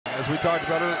as we talked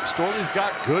about earlier, Storley's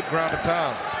got good ground and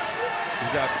pound.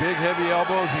 He's got big, heavy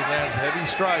elbows. He lands heavy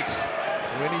strikes.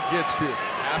 When he gets to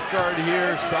half guard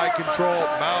here, side control,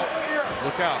 mount,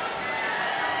 look out.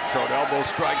 Short elbow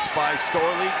strikes by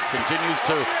Storley. Continues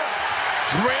to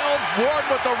drill Ward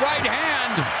with the right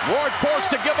hand. Ward forced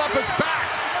to give up his back.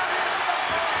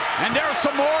 And there's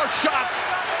some more shots.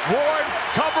 Ward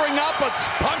covering up, but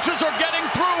punches are getting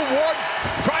through. Ward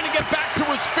trying to get back to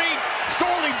his feet.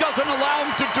 Storley doesn't allow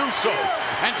him to do so.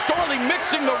 And Storley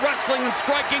mixing the wrestling and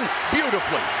striking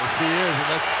beautifully. Yes, he is, and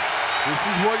this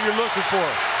is what you're looking for.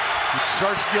 He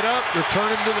starts to get up, return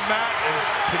him to the mat, and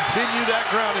continue that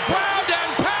ground and pound. Ground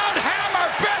and pound,